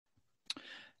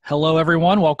Hello,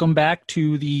 everyone. Welcome back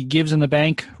to the Gives in the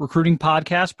Bank recruiting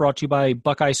podcast brought to you by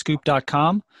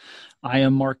BuckeyesScoop.com. I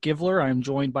am Marc Givler. I am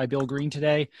joined by Bill Greene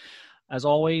today. As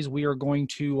always, we are going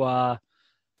to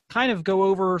kind of go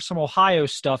over some Ohio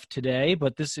stuff today,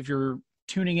 but if you're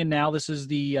tuning in now, this is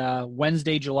the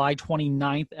Wednesday, July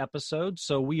 29th episode,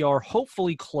 so we are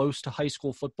hopefully close to high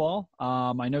school football.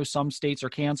 I know some states are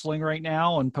canceling right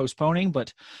now and postponing,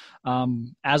 but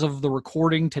as of the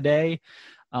recording today,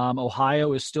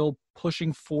 Ohio is still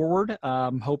pushing forward,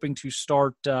 hoping to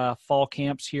start fall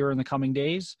camps here in the coming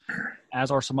days,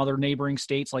 as are some other neighboring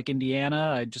states like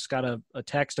Indiana. I just got a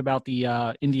text about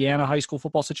the Indiana high school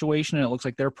football situation, and it looks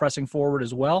like they're pressing forward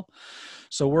as well.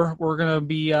 So we're going to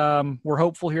be we're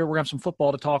hopeful here. We're going to have some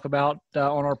football to talk about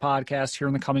on our podcast here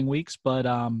in the coming weeks. But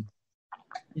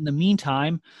in the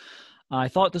meantime, I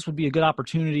thought this would be a good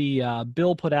opportunity.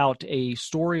 Bill put out a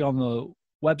story on the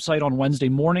website on Wednesday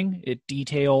morning. It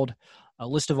detailed a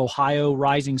list of Ohio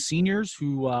rising seniors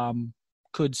who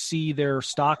could see their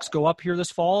stocks go up here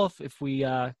this fall if we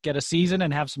get a season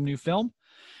and have some new film.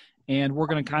 And we're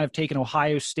going to kind of take an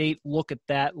Ohio State look at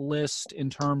that list in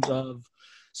terms of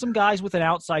some guys with an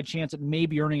outside chance at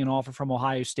maybe earning an offer from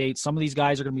Ohio State. Some of these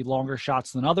guys are going to be longer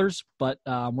shots than others, but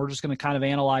we're just going to kind of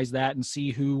analyze that and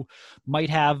see who might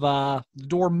have the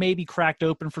door maybe cracked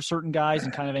open for certain guys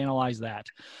and kind of analyze that.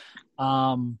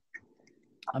 I'm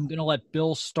going to let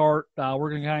Bill start. We're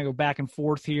going to kind of go back and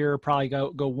forth here, probably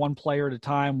go one player at a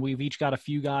time. We've each got a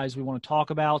few guys we want to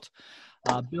talk about.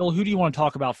 Bill, who do you want to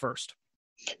talk about first?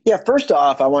 Yeah, first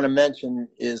off, I want to mention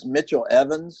is Mitchell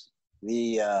Evans,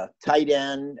 the tight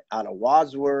end out of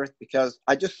Wadsworth, because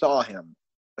I just saw him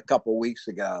a couple weeks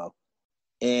ago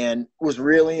and was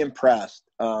really impressed.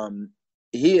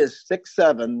 He is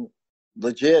 6'7",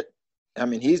 legit. I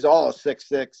mean, he's all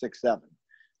 6'6", 6'7".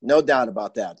 No doubt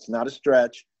about that. It's not a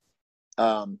stretch.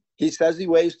 He says he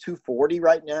weighs 240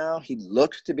 right now. He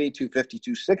looks to be 250,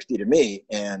 260 to me,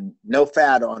 and no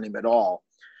fat on him at all.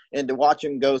 And to watch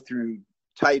him go through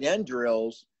tight end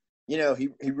drills, you know, he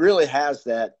really has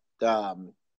that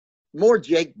more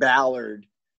Jake Ballard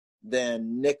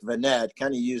than Nick Vanette.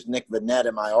 Kind of used Nick Vanette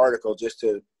in my article just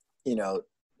to, you know,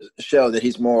 show that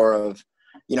he's more of,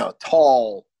 you know,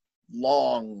 tall,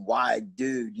 long, wide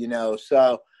dude, you know.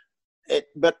 So,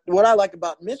 but what I like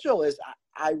about Mitchell is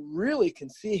I really can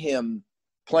see him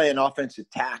playing offensive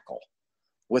tackle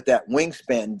with that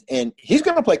wingspan. And he's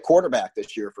going to play quarterback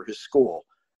this year for his school.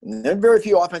 And there are very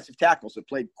few offensive tackles that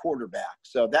played quarterback.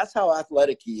 So that's how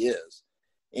athletic he is.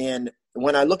 And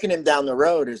when I look at him down the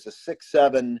road as a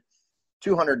 6'7",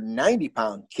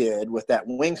 290-pound kid with that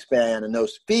wingspan and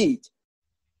those feet,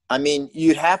 I mean,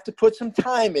 you'd have to put some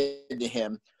time into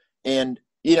him. And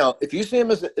you know, if you see him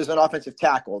as an offensive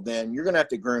tackle, then you're going to have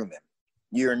to groom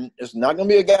him. It's not going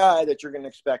to be a guy that you're going to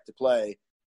expect to play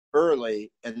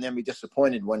early and then be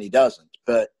disappointed when he doesn't.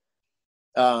 But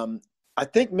I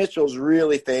think Mitchell's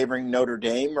really favoring Notre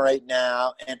Dame right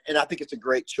now, and I think it's a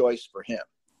great choice for him.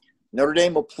 Notre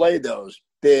Dame will play those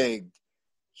big,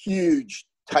 huge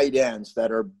tight ends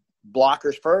that are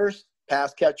blockers first,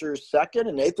 pass catchers second,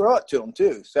 and they throw it to him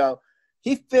too. So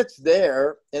he fits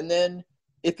there, and then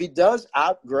if he does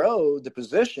outgrow the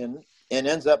position and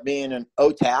ends up being an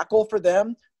O tackle for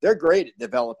them, they're great at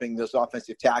developing those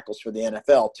offensive tackles for the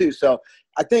NFL too. So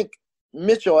I think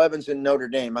Mitchell Evans and Notre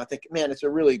Dame, I think, man, it's a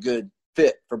really good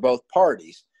fit for both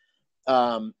parties.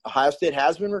 Ohio State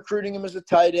has been recruiting him as a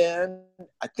tight end.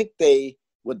 I think they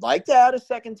would like to add a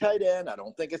second tight end. I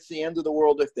don't think it's the end of the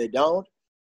world if they don't.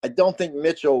 I don't think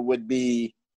Mitchell would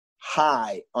be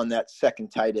high on that second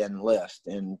tight end list.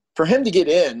 And for him to get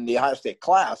in the Ohio State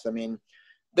class, I mean,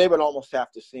 they would almost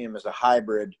have to see him as a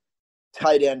hybrid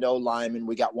tight end O-lineman.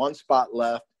 We got one spot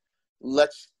left.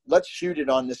 Let's shoot it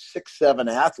on this 6'7"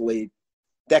 athlete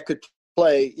that could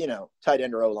play, you know, tight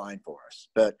end or O-line for us.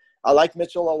 But I like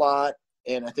Mitchell a lot,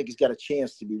 and I think he's got a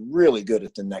chance to be really good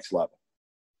at the next level.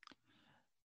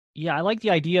 Yeah, I like the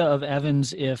idea of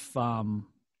Evans if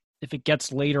it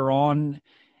gets later on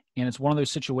and it's one of those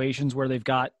situations where they've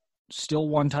got still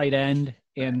one tight end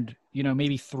and, you know,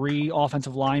 maybe three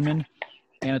offensive linemen.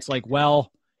 And it's like,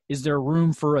 well, is there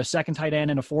room for a second tight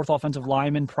end and a fourth offensive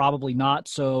lineman? Probably not.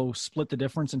 So split the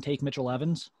difference and take Mitchell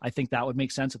Evans. I think that would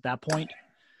make sense at that point.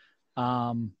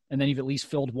 And then you've at least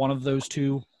filled one of those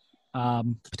two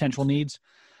potential needs.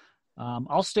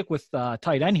 I'll stick with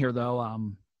tight end here,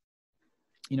 though.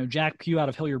 You know, Jack Pugh out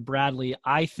of Hilliard Bradley,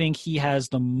 I think he has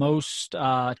the most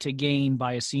to gain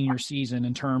by a senior season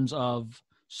in terms of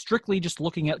strictly just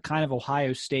looking at kind of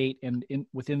Ohio State and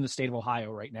within the state of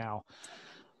Ohio right now.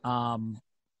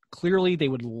 Clearly, they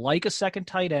would like a second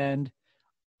tight end.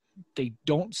 they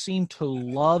don't seem to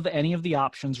love any of the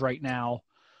options right now,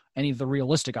 any of the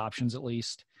realistic options at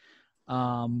least.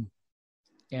 And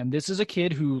this is a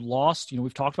kid who lost,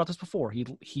 we've talked about this before.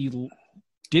 He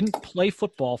didn't play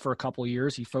football for a couple of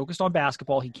years. He focused on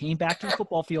basketball. He came back to the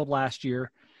football field last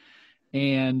year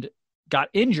and got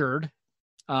injured,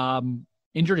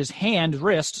 injured his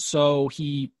wrist. So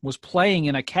he was playing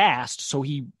in a cast. So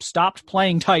he stopped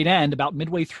playing tight end about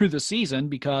midway through the season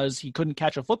because he couldn't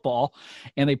catch a football,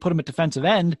 and they put him at defensive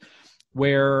end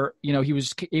where, he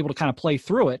was able to kind of play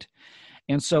through it.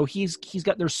 And so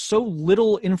there's so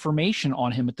little information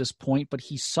on him at this point, but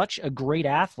he's such a great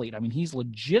athlete. I mean, he's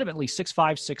legitimately 6'5",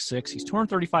 6'6". He's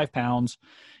 235 pounds.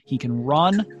 He can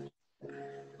run.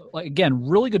 Again,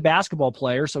 really good basketball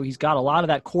player. So he's got a lot of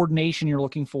that coordination you're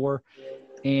looking for.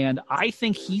 And I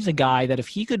think he's a guy that if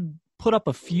he could put up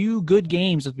a few good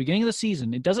games at the beginning of the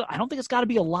season, I don't think it's got to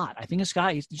be a lot. I think he's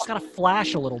just got to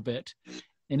flash a little bit.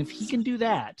 And if he can do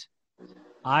that,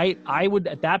 I would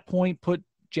at that point put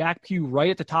Jack Pugh right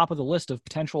at the top of the list of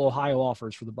potential Ohio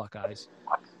offers for the Buckeyes.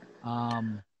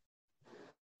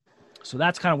 So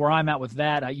that's kind of where I'm at with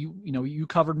that. You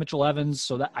covered Mitchell Evans,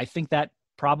 so that I think that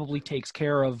probably takes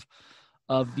care of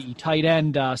the tight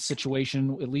end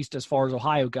situation, at least as far as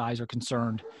Ohio guys are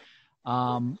concerned.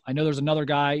 I know there's another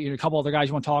guy, a couple other guys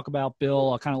you want to talk about,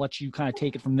 Bill. I'll kind of let you kind of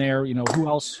take it from there. Who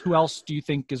else do you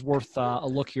think is worth a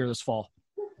look here this fall?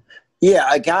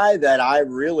 Yeah, a guy that I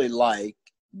really like,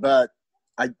 but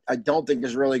I don't think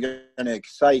is really going to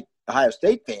excite Ohio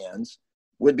State fans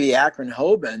would be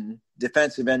Akron-Hoban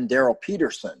defensive end Darrell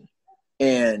Peterson.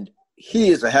 And he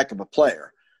is a heck of a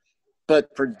player. But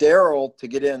for Darrell to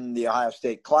get in the Ohio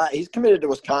State class, he's committed to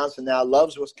Wisconsin now,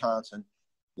 loves Wisconsin.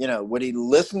 Would he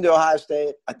listen to Ohio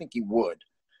State? I think he would.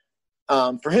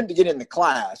 For him to get in the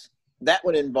class, that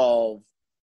would involve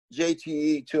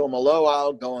JT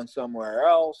Tuimoloau going somewhere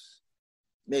else.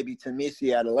 Maybe Tamisi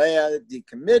Adelea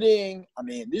decommitting. I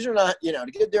mean, these are not,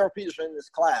 to get Darrell Peterson in this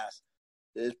class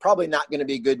is probably not going to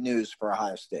be good news for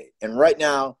Ohio State. And right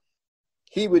now,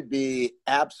 he would be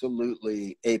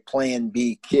absolutely a plan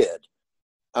B kid,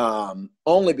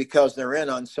 only because they're in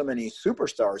on so many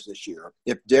superstars this year.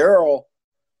 If Darrell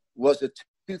was a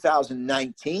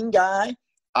 2019 guy,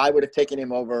 I would have taken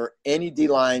him over any D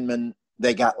lineman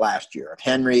they got last year.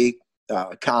 Henry,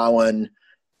 Cowan,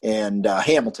 and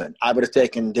Hamilton. I would have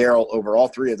taken Darrell over all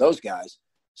three of those guys.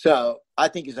 So I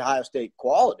think he's Ohio State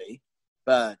quality,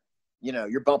 but,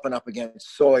 you're bumping up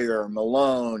against Sawyer,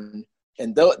 Malone,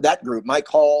 and that group, Mike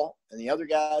Hall, and the other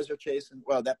guys are chasing.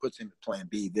 Well, that puts him at plan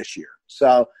B this year.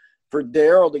 So for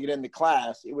Darrell to get into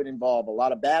class, it would involve a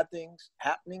lot of bad things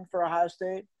happening for Ohio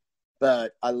State.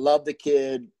 But I love the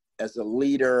kid as a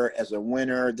leader, as a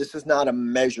winner. This is not a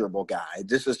measurable guy.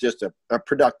 This is just a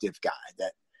productive guy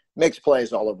that makes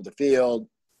plays all over the field.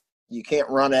 You can't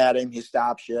run at him. He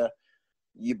stops you.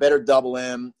 You better double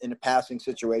him in a passing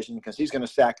situation because he's going to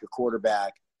sack your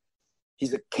quarterback.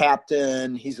 He's a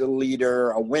captain. He's a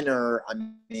leader, a winner. I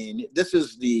mean, this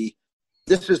is the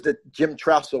Jim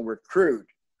Tressel recruit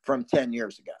from 10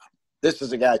 years ago. This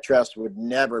is a guy Tressel would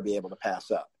never be able to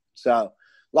pass up. So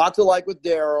lots to like with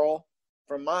Darrell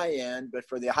from my end, but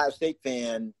for the Ohio State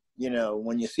fan,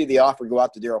 when you see the offer go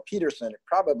out to Darrell Peterson, it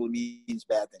probably means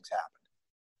bad things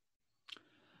happen.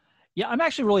 Yeah, I'm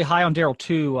actually really high on Darrell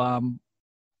too.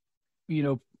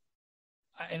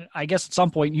 And I guess at some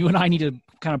point you and I need to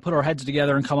kind of put our heads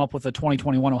together and come up with a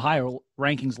 2021 Ohio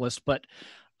rankings list. But,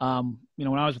 when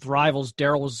I was with Rivals,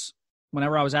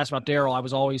 whenever I was asked about Darrell, I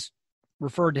was always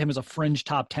referred to him as a fringe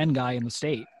top 10 guy in the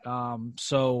state.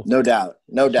 So no doubt.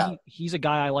 He's a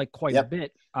guy I like quite a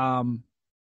bit.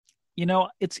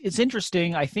 It's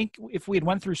interesting. I think if we had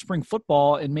went through spring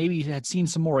football and maybe had seen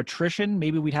some more attrition,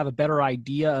 maybe we'd have a better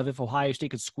idea of if Ohio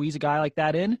State could squeeze a guy like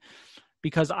that in,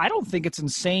 because I don't think it's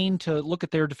insane to look at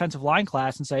their defensive line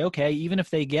class and say, okay, even if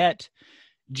they get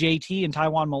JT and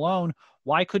Tywone Malone,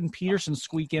 why couldn't Peterson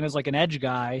squeak in as like an edge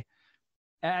guy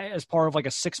as part of like a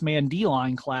 6-man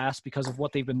D-line class because of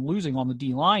what they've been losing on the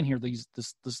D-line here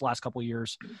this last couple of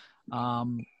years.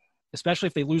 Especially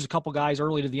if they lose a couple guys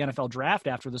early to the NFL draft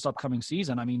after this upcoming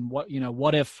season. I mean,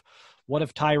 what if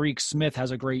Tyreek Smith has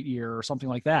a great year or something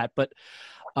like that? But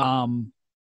I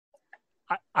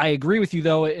agree with you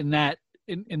though, in that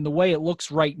in the way it looks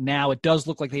right now, it does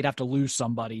look like they'd have to lose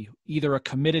somebody, either a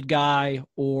committed guy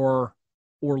or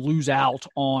lose out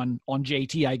on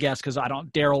JT, I guess, because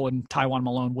Darrell and Tywone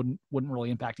Malone wouldn't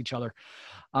really impact each other.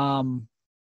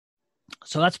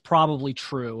 So that's probably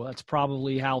true. That's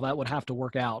probably how that would have to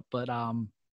work out. But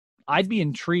I'd be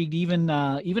intrigued even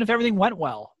if everything went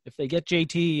well. If they get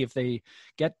JT, if they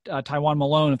get Tywone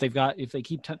Malone, if they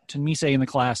keep Tamise in the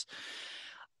class,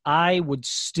 I would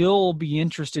still be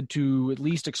interested to at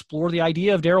least explore the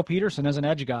idea of Darrell Peterson as an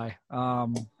edge guy.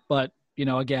 But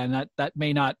again, that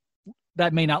may not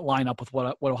line up with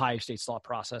what Ohio State's thought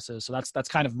process is. So that's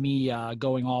kind of me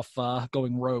going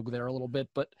rogue there a little bit.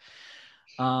 But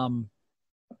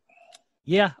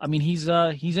yeah, I mean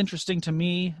he's interesting to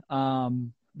me.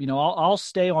 I'll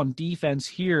stay on defense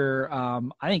here.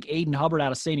 I think Aiden Hubbard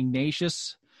out of St.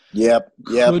 Ignatius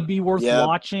could be worth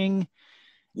watching.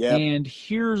 Yep. And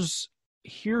here's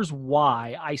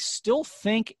why. I still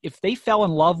think if they fell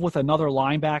in love with another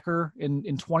linebacker in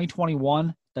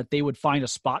 2021, that they would find a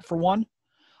spot for one.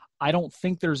 I don't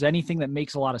think there's anything that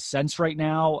makes a lot of sense right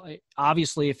now.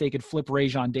 Obviously, if they could flip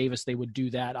Rajon Davis, they would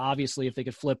do that. Obviously, if they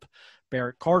could flip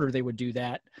Barrett Carter, they would do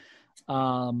that.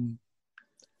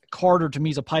 Carter to me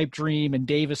is a pipe dream, and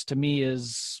Davis to me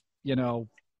is,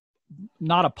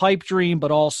 not a pipe dream,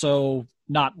 but also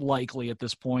not likely at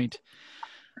this point.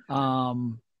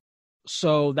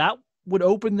 So that would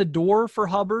open the door for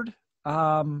Hubbard.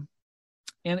 And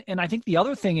I think the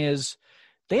other thing is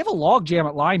they have a logjam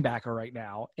at linebacker right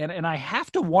now. And I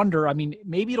have to wonder, I mean,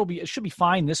 maybe it should be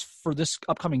fine for this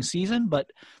upcoming season, but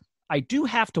I do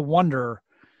have to wonder,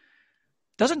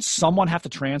 doesn't someone have to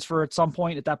transfer at some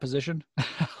point at that position?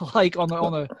 Like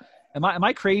am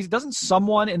I crazy? Doesn't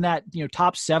someone in that,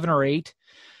 top 7 or 8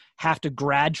 have to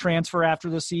grad transfer after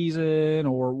the season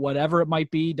or whatever it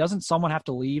might be? Doesn't someone have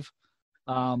to leave?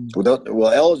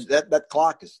 That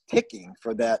clock is ticking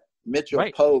for that Mitchell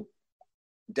right. Pope,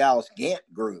 Dallas Gant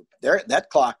group. That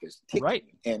clock is ticking, right.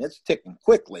 And it's ticking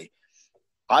quickly.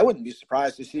 I wouldn't be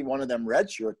surprised to see one of them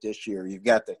redshirt this year. You've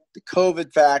got the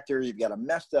COVID factor. You've got a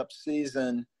messed up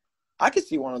season. I could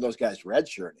see one of those guys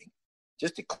redshirting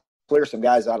just to clear some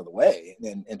guys out of the way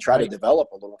and try to develop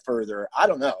a little further. I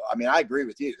don't know. I mean, I agree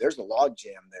with you. There's a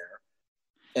logjam there.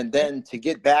 And then to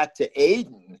get back to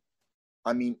Aiden,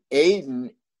 I mean,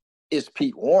 Aiden is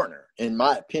Pete Warner, in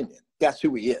my opinion. That's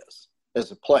who he is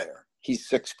as a player. He's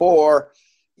 6'4",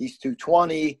 he's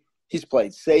 220, he's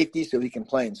played safety so he can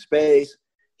play in space.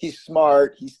 He's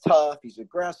smart, he's tough, he's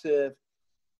aggressive.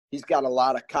 He's got a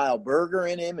lot of Kyle Berger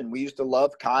in him, and we used to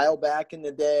love Kyle back in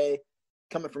the day,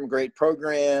 coming from a great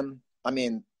program. I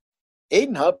mean,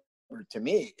 Aiden Hubbard, to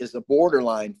me, is a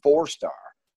borderline 4-star.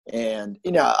 And,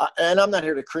 and I'm not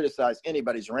here to criticize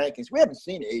anybody's rankings. We haven't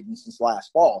seen Aiden since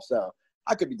last fall, so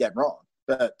I could be dead wrong.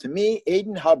 But to me,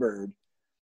 Aiden Hubbard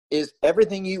is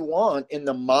everything you want in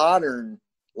the modern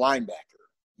linebacker,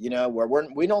 where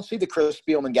we don't see the Chris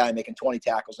Spielman guy making 20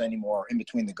 tackles anymore in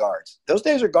between the guards. Those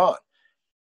days are gone.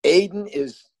 Aiden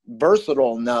is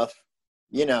versatile enough,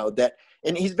 that –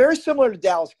 and he's very similar to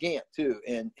Dallas Gant, too,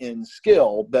 in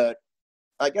skill, but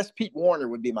I guess Pete Warner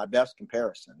would be my best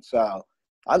comparison. So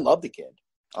I love the kid.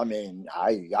 I mean,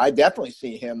 I definitely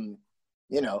see him,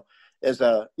 as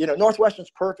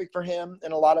Northwestern's perfect for him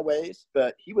in a lot of ways,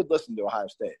 but he would listen to Ohio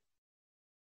State.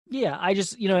 Yeah, I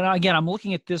just, and again, I'm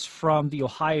looking at this from the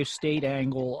Ohio State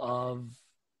angle of,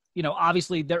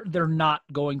 obviously they're not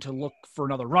going to look for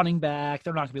another running back.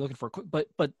 They're not going to be looking for but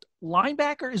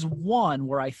linebacker is one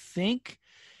where I think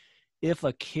if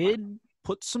a kid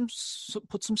put some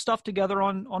stuff together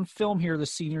on film here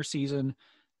this senior season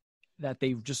that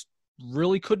they just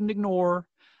really couldn't ignore,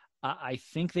 I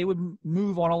think they would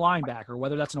move on a linebacker,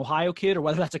 whether that's an Ohio kid or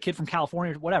whether that's a kid from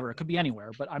California or whatever. It could be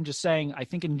anywhere. But I'm just saying, I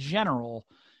think in general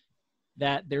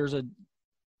that there's a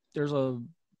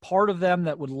part of them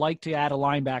that would like to add a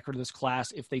linebacker to this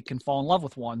class if they can fall in love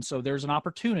with one. So there's an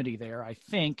opportunity there, I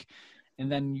think.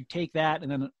 And then you take that,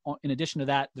 and then in addition to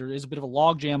that, there is a bit of a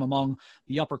logjam among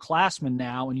the upperclassmen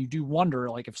now, and you do wonder,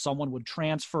 like, if someone would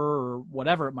transfer or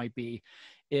whatever it might be,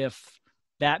 if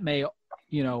that may,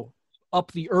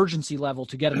 up the urgency level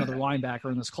to get another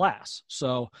linebacker in this class.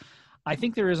 So I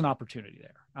think there is an opportunity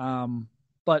there.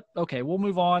 But, okay, we'll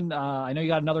move on. I know you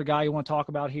got another guy you want to talk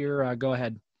about here. Go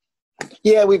ahead.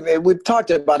 Yeah, we've talked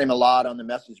about him a lot on the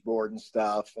message board and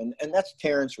stuff, and that's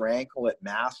Terrence Rankle at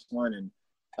Massillon.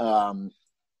 And,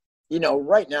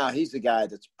 right now he's the guy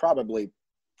that's probably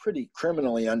pretty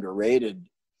criminally underrated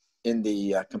in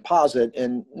the composite.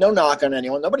 And no knock on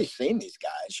anyone. Nobody's seen these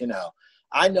guys,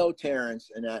 I know Terrence,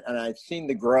 and I've seen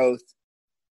the growth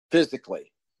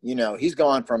physically. He's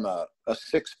gone from a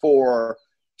 6'4",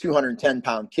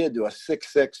 210-pound kid to a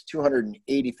 6'6",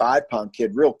 285-pound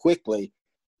kid real quickly,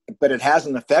 but it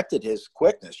hasn't affected his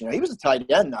quickness. He was a tight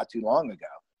end not too long ago,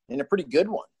 and a pretty good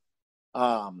one.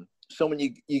 So when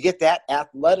you get that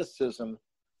athleticism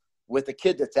with a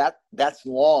kid that's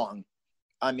long,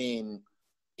 I mean,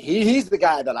 he's the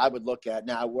guy that I would look at.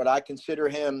 Now, would I consider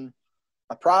him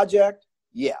a project?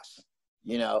 Yes.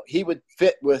 He would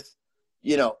fit with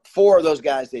 4 of those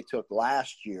guys they took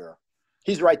last year,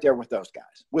 he's right there with those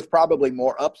guys with probably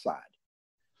more upside.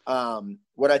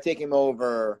 Would I take him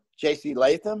over J.C.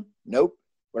 Latham? Nope.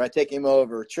 Would I take him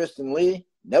over Tristan Lee?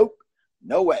 Nope.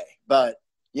 No way. But,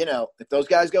 if those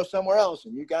guys go somewhere else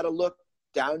and you got to look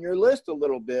down your list a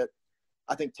little bit,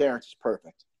 I think Terrence is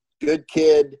perfect. Good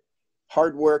kid,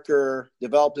 hard worker,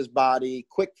 developed his body,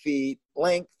 quick feet,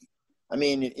 length. I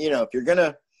mean, if you're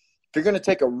gonna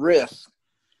take a risk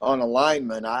on a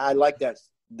lineman, I like that.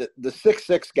 The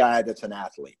 6'6" guy that's an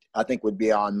athlete, I think would be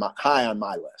high on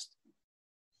my list.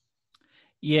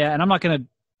 Yeah, and I'm not going to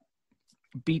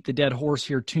beat the dead horse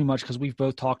here too much because we've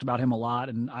both talked about him a lot,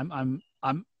 and I'm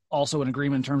also in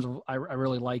agreement in terms of I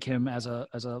really like him as a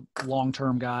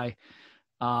long-term guy.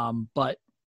 But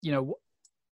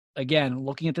again,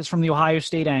 looking at this from the Ohio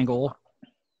State angle,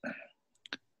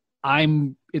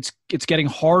 it's getting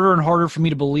harder and harder for me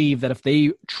to believe that if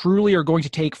they truly are going to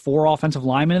take 4 offensive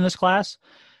linemen in this class,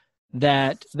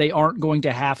 that they aren't going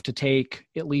to have to take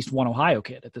at least one Ohio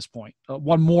kid at this point.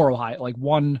 One more Ohio, like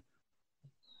one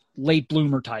late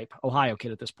bloomer type Ohio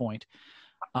kid at this point.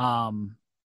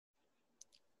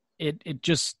 It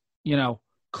just,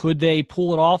 could they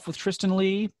pull it off with Tristan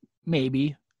Lee?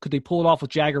 Maybe. Could they pull it off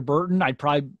with Jagger Burton? I'd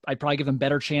probably give them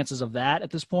better chances of that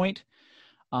at this point.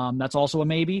 That's also a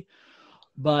maybe,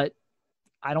 but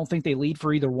I don't think they lead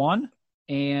for either one.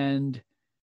 And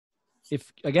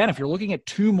if you're looking at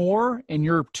 2 more and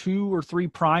your 2 or 3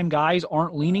 prime guys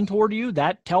aren't leaning toward you,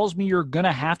 that tells me you're going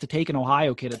to have to take an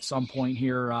Ohio kid at some point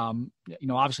here.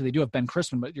 Obviously they do have Ben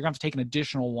Crispin, but you're going to have to take an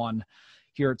additional one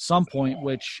here at some point,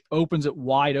 which opens it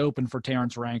wide open for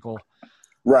Terrence Rankle.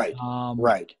 Right.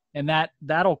 Right. And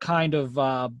that'll kind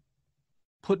of,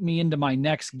 put me into my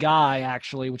next guy,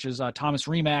 actually, which is Thomas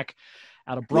Remack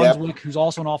out of Brunswick, who's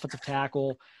also an offensive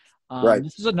tackle. Right.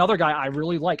 This is another guy I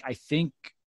really like. I think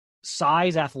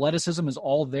size, athleticism is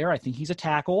all there. I think he's a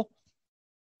tackle.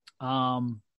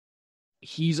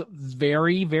 He's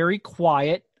very, very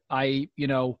quiet.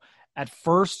 At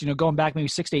first, going back maybe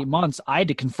 6 to 8 months, I had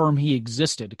to confirm he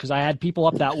existed because I had people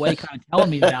up that way kind of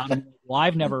telling me about him. Well,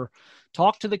 I've never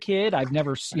talked to the kid. I've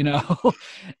never,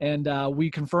 and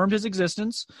we confirmed his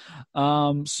existence.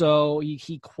 So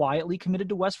he quietly committed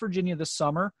to West Virginia this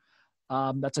summer.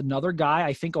 That's another guy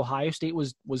I think Ohio State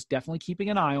was definitely keeping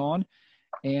an eye on.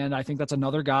 And I think that's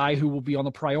another guy who will be on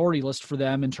the priority list for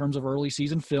them in terms of early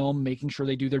season film, making sure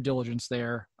they do their diligence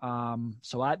there.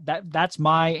 So that's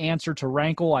my answer to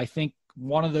Rankle. I think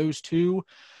one of those 2,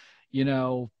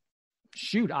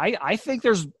 I think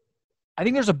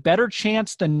there's a better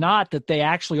chance than not that they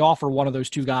actually offer one of those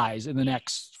 2 guys in the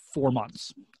next 4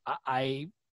 months.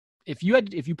 If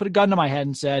you put a gun to my head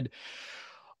and said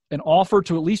an offer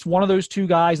to at least one of those 2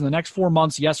 guys in the next 4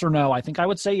 months, yes or no, I think I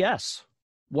would say yes.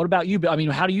 What about you? I mean,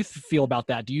 how do you feel about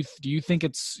that? Do you think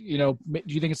it's, do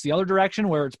you think it's the other direction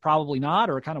where it's probably not,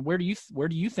 or kind of where do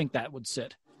you think that would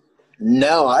sit?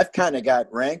 No, I've kind of got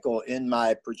Rankle in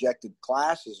my projected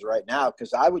classes right now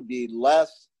because I would be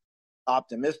less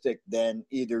optimistic than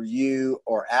either you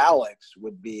or Alex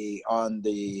would be on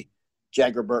the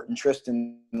Jagger Burton,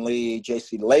 Tristan Lee,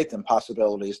 J.C. Latham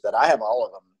possibilities that I have all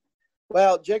of them.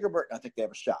 Well, Jagger Burton, I think they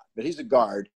have a shot, but he's a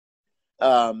guard.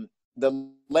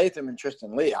 The Latham and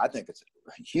Tristan Lee, I think it's a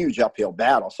huge uphill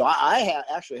battle. So I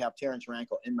actually have Terrence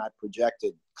Rankle in my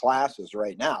projected classes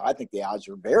right now. I think the odds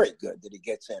are very good that he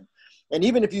gets in. And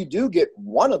even if you do get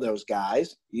one of those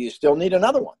guys, you still need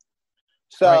another one.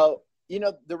 So,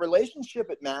 right. The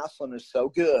relationship at Massillon is so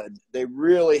good. They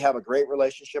really have a great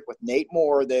relationship with Nate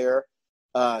Moore there.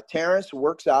 Terrence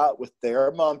works out with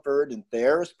Thayer Mumford, and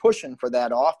Thayer is pushing for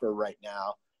that offer right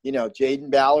now. Jaden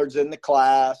Ballard's in the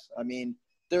class. I mean,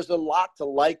 there's a lot to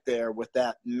like there with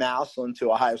that Massillon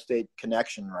to Ohio State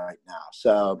connection right now.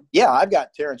 So, yeah, I've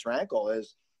got Terrence Rankle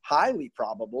as highly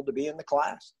probable to be in the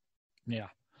class. Yeah.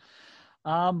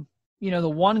 The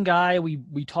one guy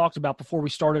we talked about before we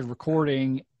started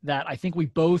recording that I think we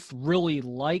both really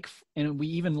like, and we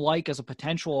even like as a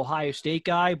potential Ohio State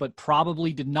guy, but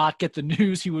probably did not get the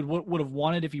news he would have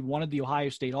wanted if he wanted the Ohio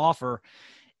State offer,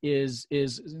 is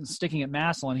sticking at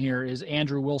Massillon here, is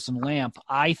Andrew Wilson-Lamp.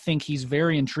 I think he's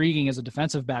very intriguing as a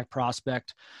defensive back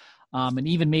prospect,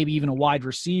 and maybe even a wide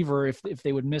receiver if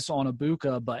they would miss on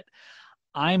Ibuka, but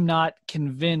I'm not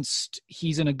convinced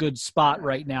he's in a good spot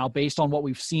right now based on what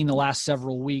we've seen the last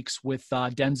several weeks with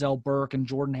Denzel Burke and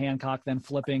Jordan Hancock then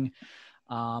flipping.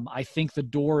 I think the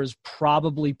door is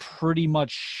probably pretty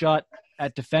much shut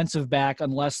at defensive back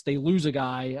unless they lose a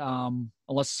guy,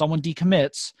 unless someone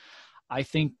decommits. I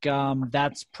think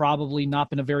that's probably not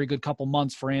been a very good couple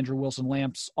months for Andrew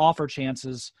Wilson-Lamp's offer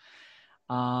chances.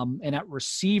 And at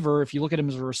receiver, if you look at him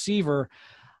as a receiver,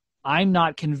 I'm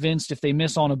not convinced if they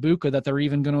miss on Ibuka that they're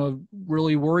even going to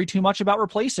really worry too much about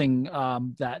replacing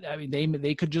that. I mean,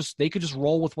 they could just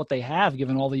roll with what they have,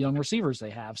 given all the young receivers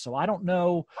they have. So I don't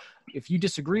know if you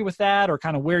disagree with that or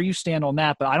kind of where you stand on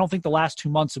that, but I don't think the last 2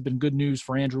 months have been good news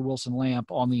for Andrew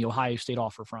Wilson-Lamp on the Ohio State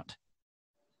offer front.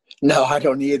 No, I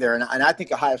don't either. And I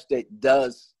think Ohio State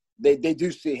does. They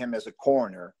do see him as a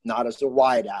corner, not as a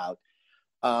wideout.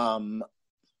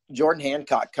 Jordan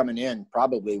Hancock coming in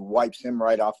probably wipes him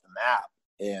right off the map.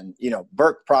 And,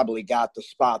 Burke probably got the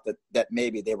spot that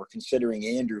maybe they were considering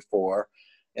Andrew for.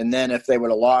 And then if they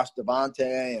would have lost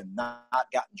Devontae and not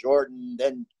gotten Jordan,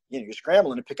 then, you're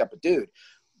scrambling to pick up a dude.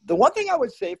 The one thing I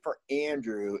would say for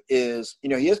Andrew is,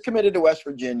 he is committed to West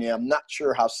Virginia. I'm not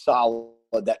sure how solid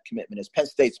that commitment is. Penn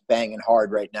State's banging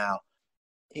hard right now.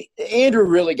 Andrew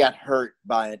really got hurt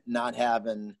by not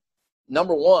having,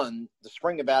 number one, the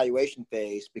spring evaluation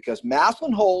phase, because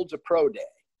Massillon holds a pro day.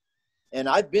 And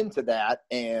I've been to that,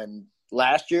 and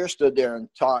last year stood there and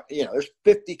talked. There's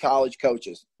 50 college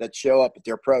coaches that show up at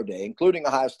their pro day, including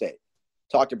Ohio State.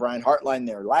 Talked to Brian Hartline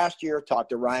there last year, talked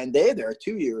to Ryan Day there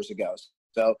 2 years ago.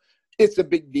 So it's a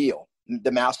big deal,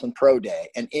 the Massillon Pro Day.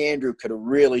 And Andrew could have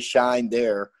really shined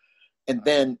there and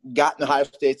then gotten Ohio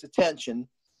State's attention.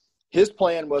 His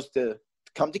plan was to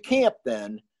come to camp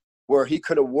then, where he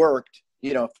could have worked,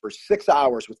 for 6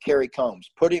 hours with Kerry Combs,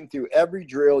 put him through every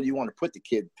drill you want to put the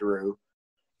kid through.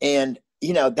 And,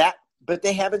 but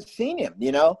they haven't seen him,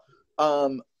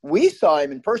 We saw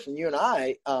him in person, you and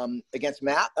I, against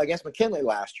McKinley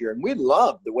last year, and we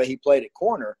loved the way he played at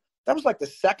corner. That was like the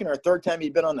second or third time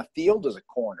he'd been on the field as a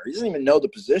corner. He doesn't even know the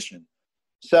position.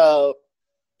 So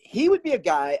he would be a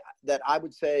guy that I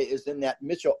would say is in that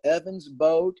Mitchell Evans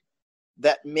boat,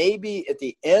 that maybe at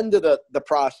the end of the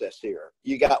process here,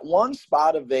 you got one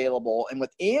spot available. And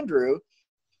with Andrew,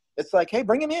 it's like, hey,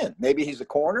 bring him in. Maybe he's a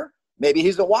corner. Maybe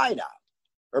he's a wideout.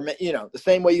 Or, the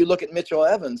same way you look at Mitchell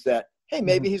Evans, that, hey,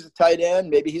 maybe he's a tight end.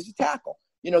 Maybe he's a tackle.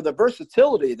 The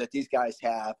versatility that these guys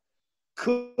have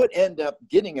could end up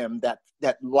getting him that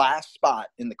last spot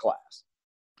in the class.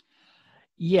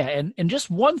 Yeah, and just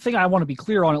one thing I want to be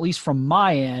clear on, at least from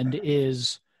my end,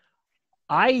 is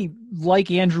I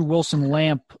like Andrew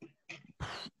Wilson-Lamp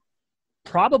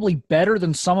probably better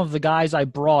than some of the guys I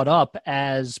brought up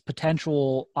as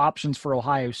potential options for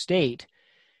Ohio State.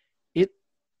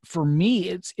 For me,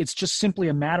 it's just simply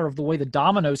a matter of the way the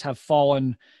dominoes have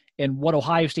fallen and what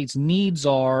Ohio State's needs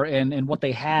are and what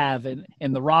they have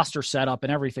and the roster setup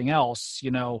and everything else.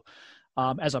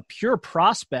 As a pure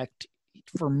prospect,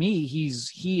 for me,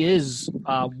 he is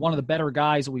one of the better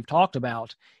guys that we've talked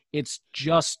about. It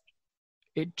just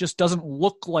doesn't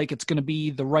look like it's going to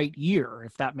be the right year,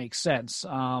 if that makes sense.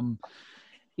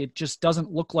 It just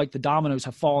doesn't look like the dominoes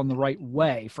have fallen the right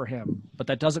way for him. But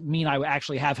that doesn't mean I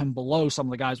actually have him below some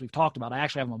of the guys we've talked about. I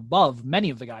actually have him above many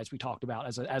of the guys we talked about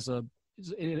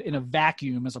in a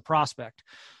vacuum as a prospect.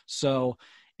 So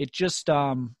it just, it's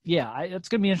going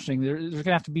to be interesting. There's going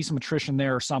to have to be some attrition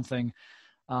there or something.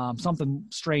 Something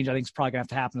strange I think is probably going to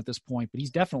have to happen at this point. But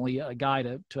he's definitely a guy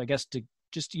to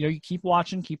just, you keep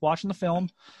watching the film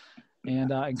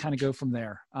and kind of go from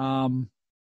there.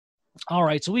 All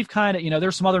right. So we've kind of,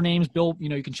 there's some other names, Bill,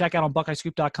 you can check out on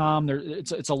BuckeyesScoop.com.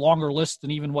 It's a longer list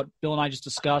than even what Bill and I just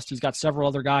discussed. He's got several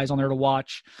other guys on there to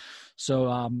watch.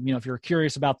 So, if you're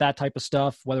curious about that type of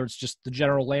stuff, whether it's just the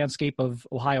general landscape of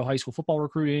Ohio high school football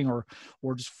recruiting or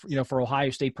just, for Ohio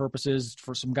State purposes,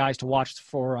 for some guys to watch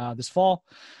for this fall,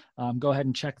 go ahead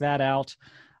and check that out.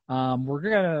 We're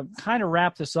going to kind of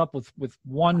wrap this up with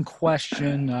one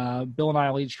question. Bill and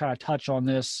I will each kind of touch on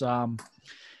this.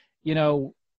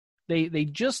 They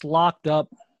just locked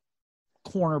up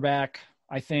cornerback,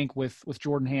 I think, with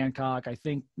Jordan Hancock. I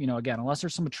think, again, unless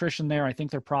there's some attrition there, I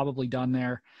think they're probably done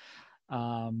there.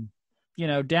 Down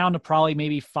to probably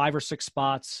maybe 5 or 6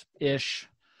 spots ish.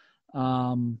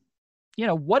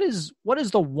 What is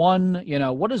the one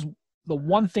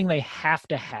thing they have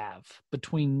to have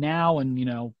between now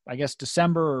and, I guess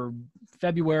December or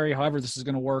February, however this is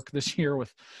going to work this year,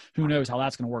 with who knows how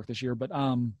that's going to work this year. But,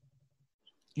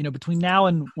 between now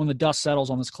and when the dust settles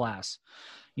on this class,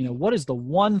 what is the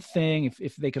one thing,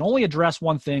 if they can only address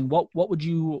one thing, what would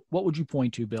you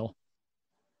point to, Bill?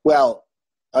 Well,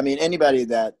 anybody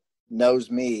that knows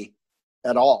me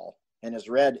at all and has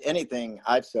read anything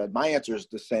I've said, my answer is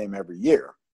the same every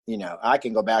year. I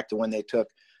can go back to when they took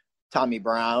Tommy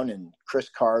Brown and Chris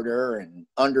Carter and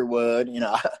Underwood.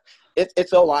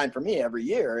 It's O-line for me every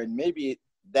year. And maybe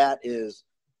that is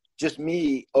just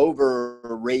me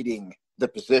overrating the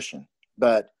position.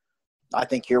 But I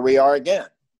think here we are again.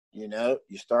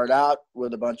 You start out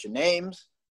with a bunch of names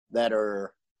that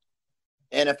are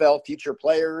NFL future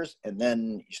players, and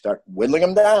then you start whittling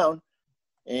them down.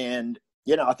 And,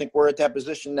 I think we're at that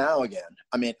position now again.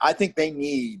 I mean, I think they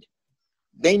need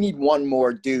one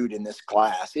more dude in this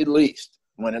class, at least.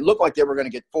 When it looked like they were going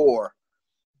to get 4,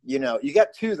 you got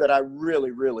 2 that I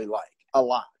really, really like a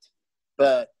lot.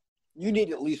 But you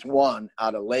need at least one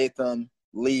out of Latham,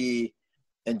 Lee,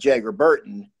 and Jagger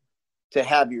Burton to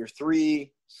have your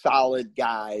 3 solid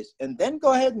guys, and then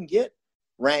go ahead and get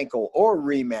Rankle or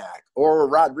Remack or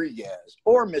Rodriguez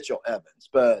or Mitchell Evans.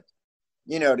 But,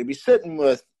 to be sitting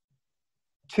with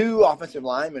 2 offensive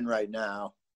linemen right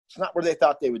now, it's not where they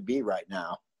thought they would be right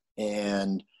now.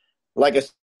 And like I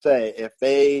say, if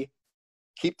they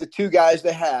keep the 2 guys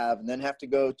they have and then have to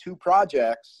go 2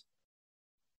 projects,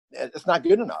 it's not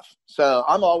good enough. So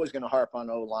I'm always going to harp on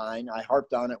O-line. I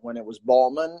harped on it when it was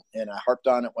Ballman, and I harped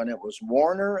on it when it was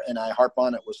Warner, and I harp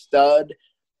on it with Stud.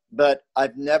 But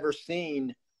I've never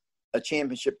seen a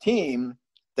championship team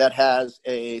that has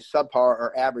a subpar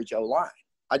or average O-line.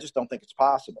 I just don't think it's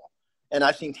possible. And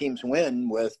I've seen teams win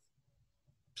with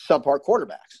subpar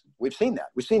quarterbacks. We've seen that.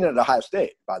 We've seen it at Ohio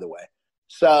State, by the way.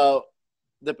 So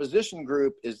the position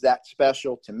group is that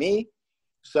special to me.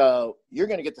 So you're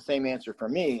going to get the same answer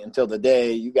from me until the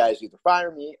day you guys either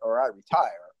fire me or I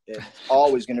retire. It's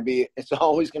always going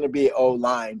to be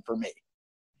O-line for me.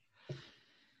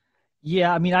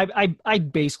 Yeah, I mean, I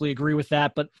basically agree with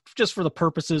that, but just for the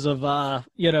purposes of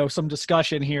some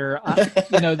discussion here,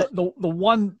 the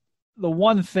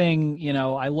one thing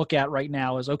I look at right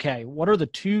now is, okay, what are the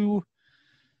two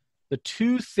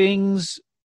things?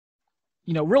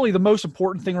 Really the most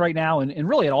important thing right now, and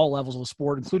really at all levels of the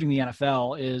sport, including the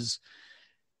NFL, is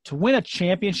to win a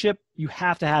championship, you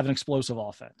have to have an explosive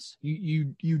offense.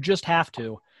 You just have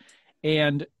to.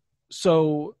 And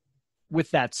so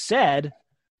with that said,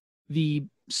 the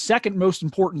second most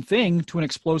important thing to an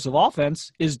explosive offense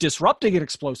is disrupting an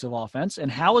explosive offense. And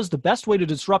how is the best way to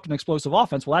disrupt an explosive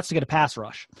offense? Well, that's to get a pass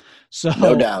rush. So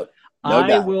no doubt.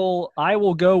 I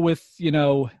will go with,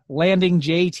 landing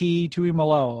JT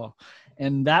Tuimoloau.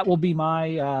 And that will be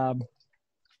my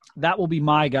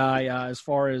guy as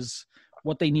far as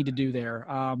what they need to do there,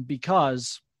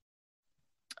 because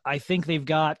I think they've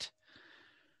got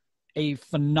a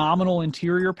phenomenal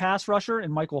interior pass rusher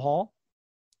in Michael Hall.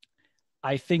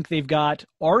 I think they've got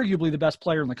arguably the best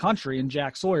player in the country in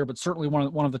Jack Sawyer, but certainly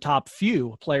one of the top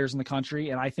few players in the country.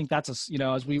 And I think that's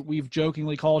as we've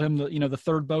jokingly called him the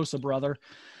third Bosa brother.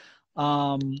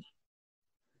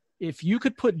 If you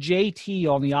could put JT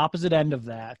on the opposite end of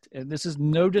that, and this is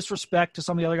no disrespect to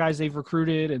some of the other guys they've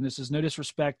recruited, and this is no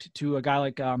disrespect to a guy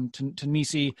like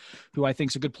Tanisi, who I think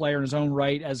is a good player in his own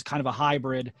right as kind of a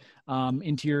hybrid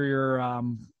interior,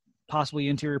 possibly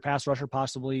interior pass rusher,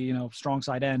 possibly strong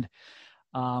side end.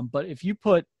 But if you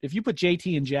put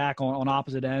JT and Jack on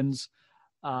opposite ends,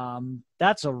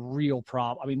 that's a real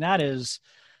problem. I mean,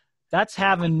 that's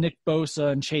having Nick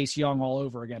Bosa and Chase Young all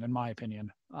over again, in my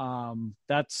opinion.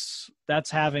 That's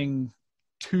having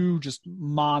 2 just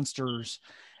monsters,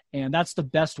 and that's the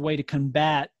best way to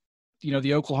combat, the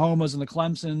Oklahomas and the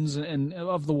Clemsons and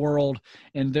of the world,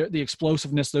 and the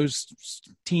explosiveness those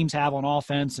teams have on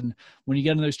offense. And when you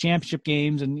get in those championship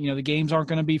games, and the games aren't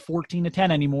going to be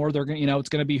 14-10 anymore, they're going, it's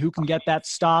going to be who can get that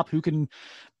stop, who can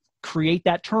create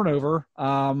that turnover.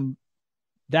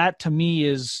 That to me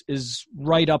is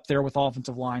right up there with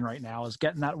offensive line right now, is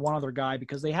getting that one other guy,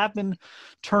 because they have been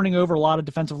turning over a lot of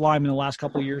defensive linemen in the last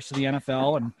couple of years to the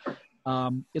NFL.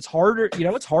 And it's harder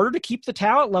to keep the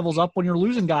talent levels up when you're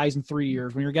losing guys in 3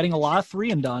 years, when you're getting a lot of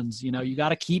 3-and-dones. You got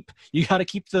to keep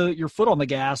your foot on the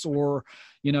gas, or,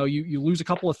 you lose a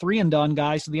couple of 3-and-done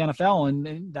guys to the NFL,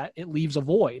 and that it leaves a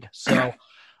void. So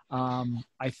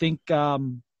I think, I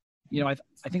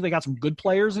think they got some good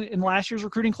players in last year's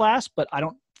recruiting class, but I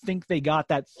don't think they got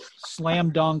that slam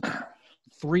dunk,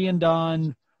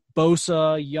 3-and-done,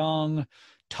 Bosa, Young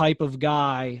type of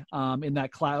guy in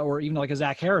that class, or even like a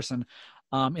Zach Harrison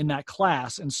in that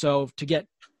class. And so to get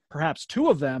perhaps 2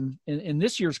 of them in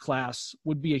this year's class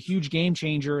would be a huge game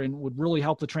changer, and would really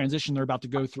help the transition they're about to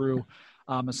go through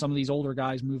as some of these older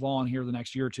guys move on here the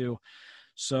next year or 2.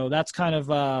 So that's kind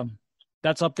of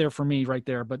that's up there for me right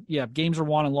there. But yeah, games are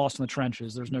won and lost in the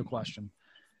trenches. There's no question.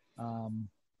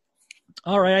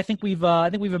 All right. I think we've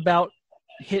about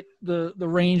hit the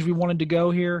range we wanted to go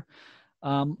here.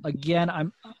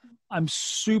 Again, I'm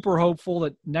super hopeful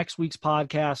that next week's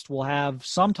podcast will have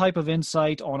some type of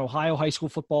insight on Ohio high school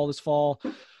football this fall.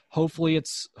 Hopefully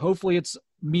it's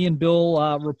me and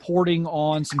Bill reporting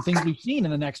on some things we've seen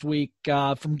in the next week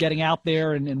from getting out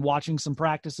there and watching some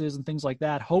practices and things like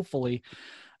that, hopefully.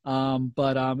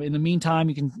 But in the meantime,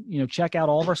 you can, check out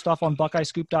all of our stuff on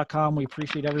BuckeyeScoop.com. We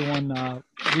appreciate everyone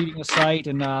reading the site,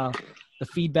 and the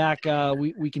feedback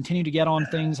we continue to get on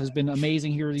things has been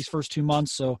amazing here these first 2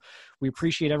 months. So we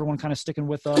appreciate everyone kind of sticking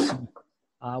with us. And,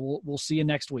 we'll see you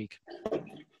next week.